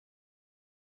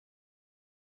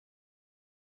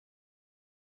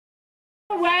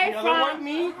Away from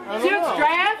Duke's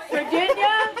Draft,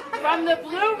 Virginia, from the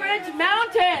Blue Ridge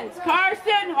Mountains,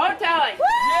 Carson Hoteling.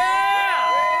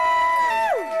 Yeah!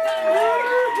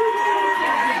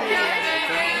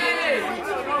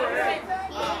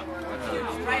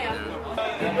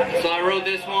 So I wrote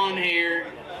this one here.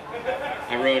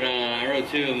 I wrote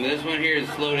two of them. This one here is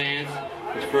Slow Dance.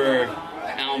 It's for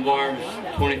Barb's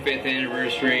 25th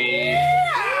anniversary.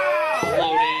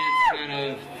 Slow dance kind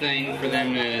of thing for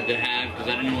them to have, because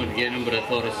I didn't know what to get them, but I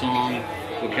thought a song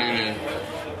would kind of,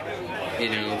 you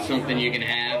know, something you can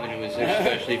have, and it was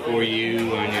especially for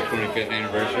you on your 25th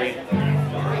anniversary.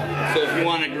 So if you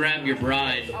want to grab your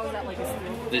bride,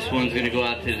 this one's going to go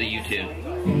out to the YouTube.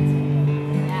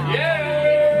 Yeah!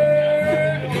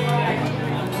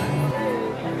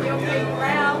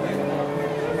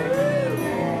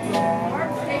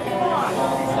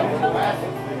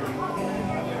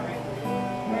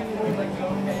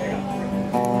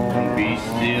 Be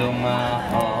still my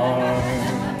heart,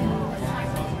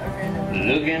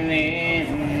 looking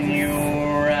in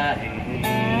your eyes.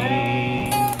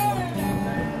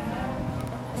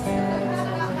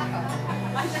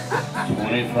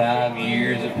 25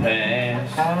 years have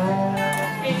passed,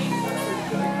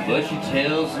 but she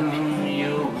tells him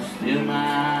you're still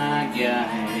my guy.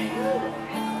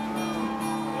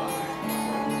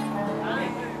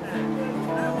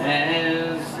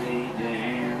 As they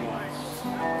dance,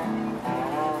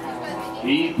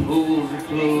 he pulls her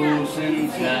close and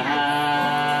tight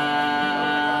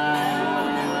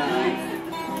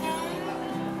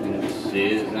and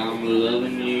says, I'm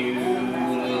loving you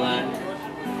like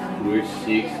we're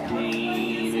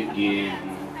 16 again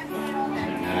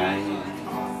tonight.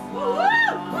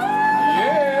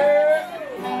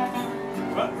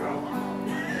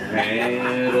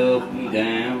 Head up and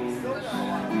down,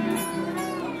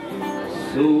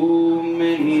 so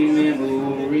many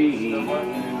memories.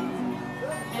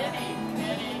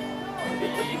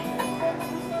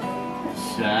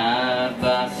 Side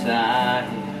by side,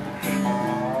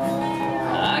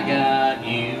 I got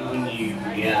you and you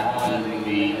got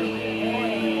me.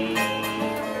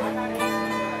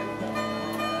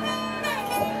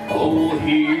 Oh,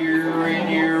 here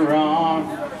in your arms,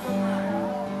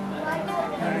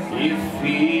 it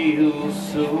feels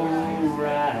so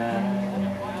right.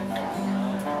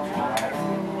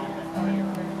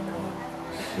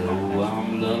 So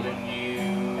I'm loving you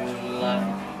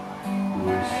like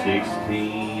we're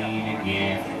 16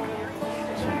 again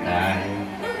tonight.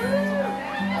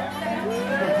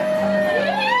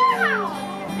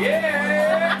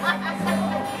 Yeah!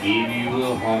 Give you a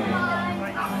home,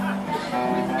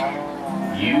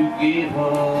 you give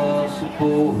us a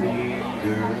boy and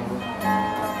girl.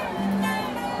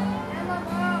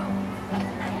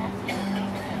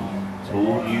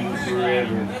 Told you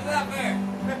forever,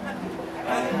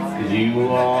 'cause you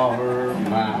are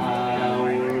my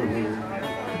world.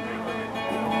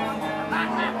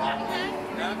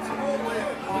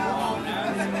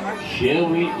 Shall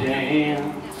we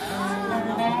dance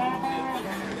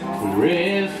the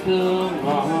rest of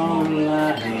our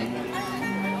life?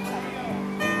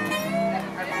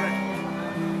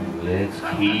 Let's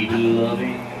keep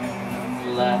loving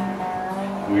like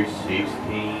we're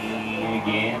 16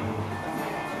 again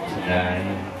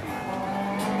tonight.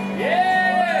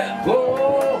 Yeah!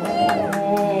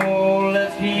 Oh,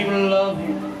 let's keep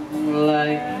loving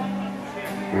like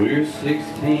we're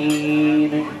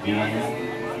 16 again.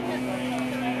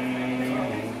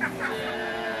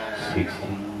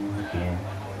 16 again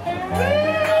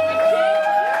tonight.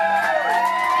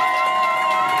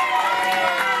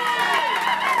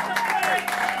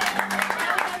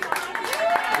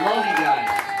 Love you guys.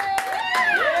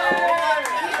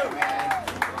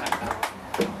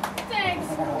 Thanks.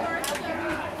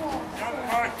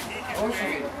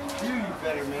 You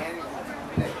better, man.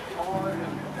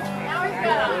 Now he's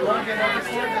got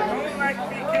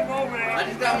I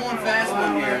just got one fast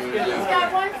one here. He's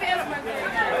got one fast one there.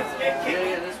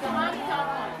 Yeah, this one.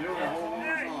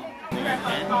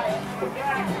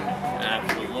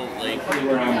 Absolutely.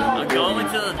 I'm going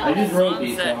to the I just wrote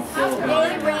these sunset. songs.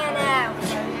 They ran out.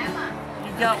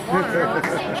 You got one.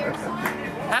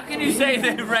 How can you say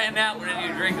they ran out when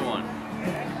you drink one?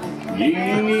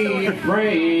 You need a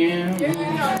friend,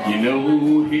 you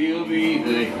know he'll be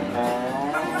there.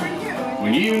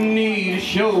 When you need a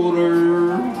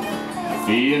shoulder,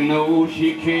 you know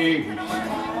she cares.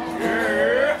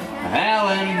 Al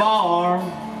and Barb,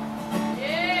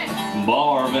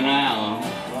 Barb and Alan,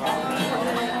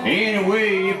 any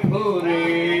way you put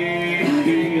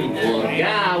it, what a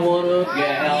guy, what a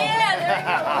gal.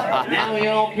 Now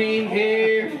y'all came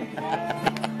here,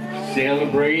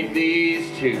 celebrate these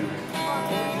two.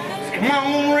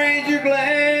 Come on, raise your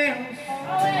glass.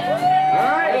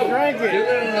 Alright, drink To it.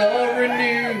 the love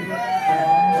renewed.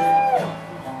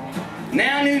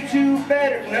 Now know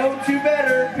two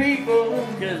better people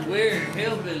Because we're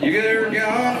hillbillies. you're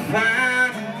gonna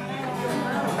find.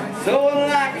 So I'd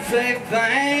like to say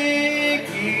thank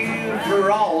you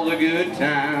for all the good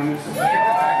times.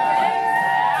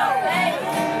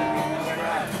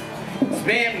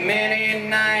 Spent many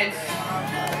nights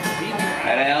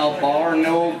at Al Bar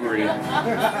No Grill.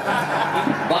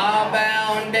 Bob,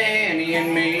 Al, and Danny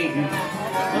and me.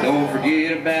 Don't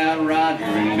forget about Roger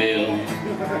and Bill.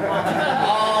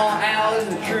 Oh, Al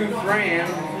is a true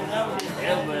friend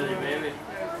Hillbilly, baby.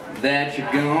 that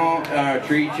you're gonna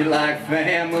treat you like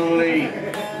family.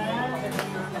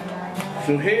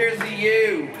 So here's to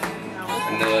you,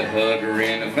 another hugger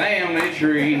in the family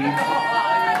tree.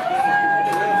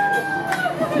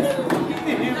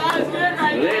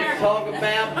 Let's talk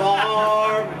about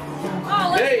Barb.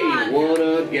 Hey, what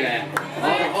a guy.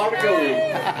 Hard to go with.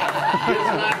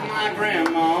 Just like my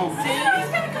grandma.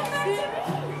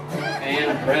 And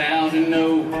I'm proud to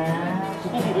know.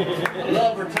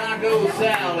 Love her taco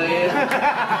salad.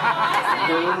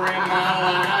 Her in my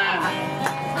life.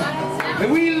 And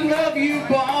we love you,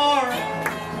 Barb.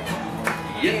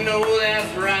 You know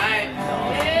that's right.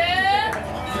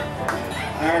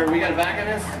 Alright, we got a back in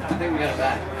this? I think we got a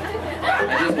back. I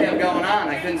just kept going on.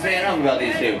 I couldn't say enough about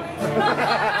these two.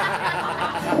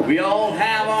 We all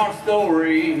have our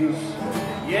stories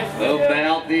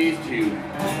about these two.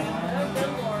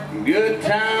 Good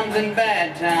times and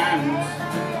bad times.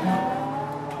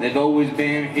 They've always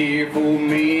been here for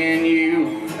me and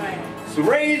you. So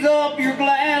raise up your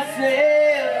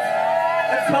glasses.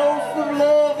 A toast of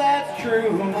love that's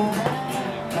true.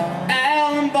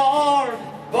 Al and Barb,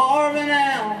 Barb and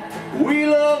Al, we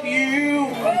love you.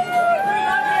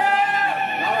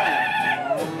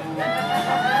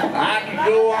 I could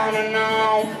go on and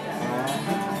on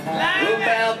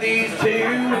about these two,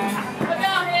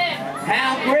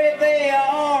 how great they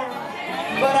are,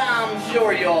 but I'm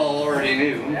sure you all already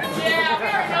knew.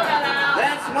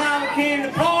 That's why we came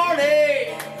to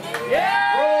party,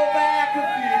 throw back a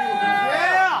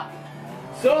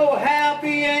few. So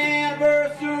happy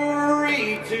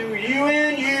anniversary to you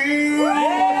and you. We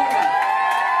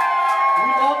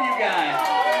love you guys.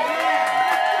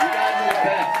 You guys are the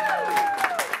best.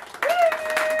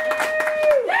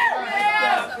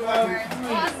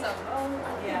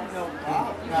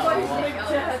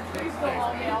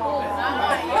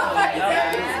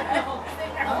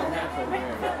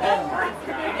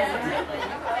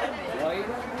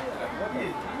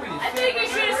 I think you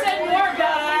should have said more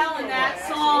about Al in that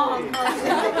song.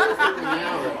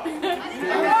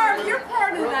 Barb, you're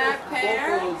part of that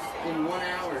pair. In 1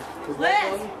 hour.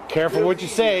 Liz. Careful what you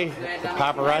say. The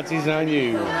paparazzi's on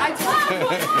you. I told you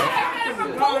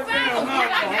we're both out. We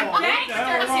got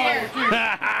gangsters here.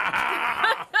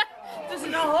 There's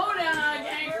no hoedown on a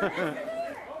gangster.